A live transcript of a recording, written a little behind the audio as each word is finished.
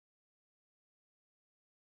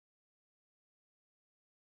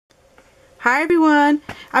Hi everyone,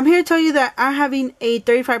 I'm here to tell you that I'm having a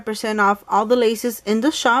 35% off all the laces in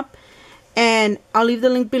the shop, and I'll leave the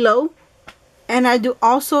link below. And I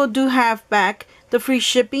also do have back the free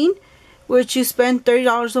shipping, which you spend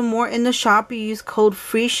 $30 or more in the shop, you use code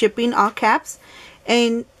free shipping, all caps,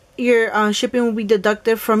 and your shipping will be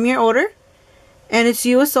deducted from your order. And it's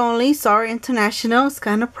US only, sorry international, it's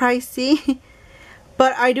kind of pricey.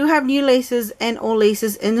 But I do have new laces and old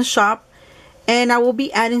laces in the shop. And I will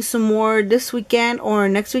be adding some more this weekend or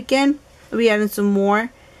next weekend. I'll be adding some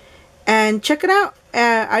more. And check it out.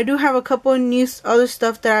 I do have a couple of new other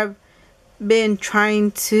stuff that I've been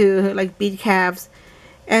trying to, like bead calves.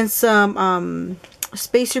 And some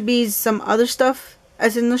spacer beads, some other stuff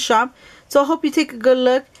as in the shop. So I hope you take a good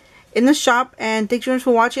look in the shop. And thanks very much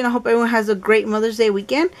for watching. I hope everyone has a great Mother's Day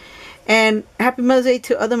weekend. And happy Mother's Day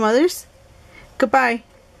to other mothers. Goodbye.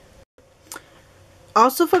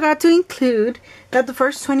 Also forgot to include that the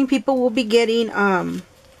first 20 people will be getting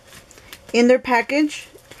in their package,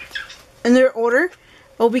 in their order,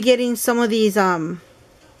 will be getting some of these little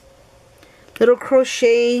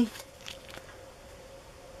crochet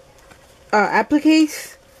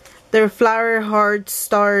appliques. They're flower hearts,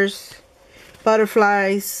 stars,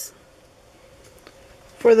 butterflies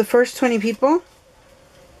for the first 20 people.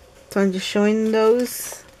 So I'm just showing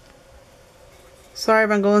those. Sorry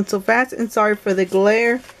if I'm going so fast, and sorry for the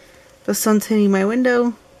glare. The sun's hitting my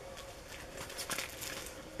window.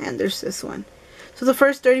 And there's this one. So the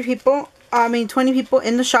first 20 people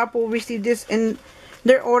in the shop will receive this in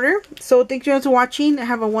their order. So thank you for watching and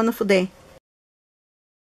have a wonderful day.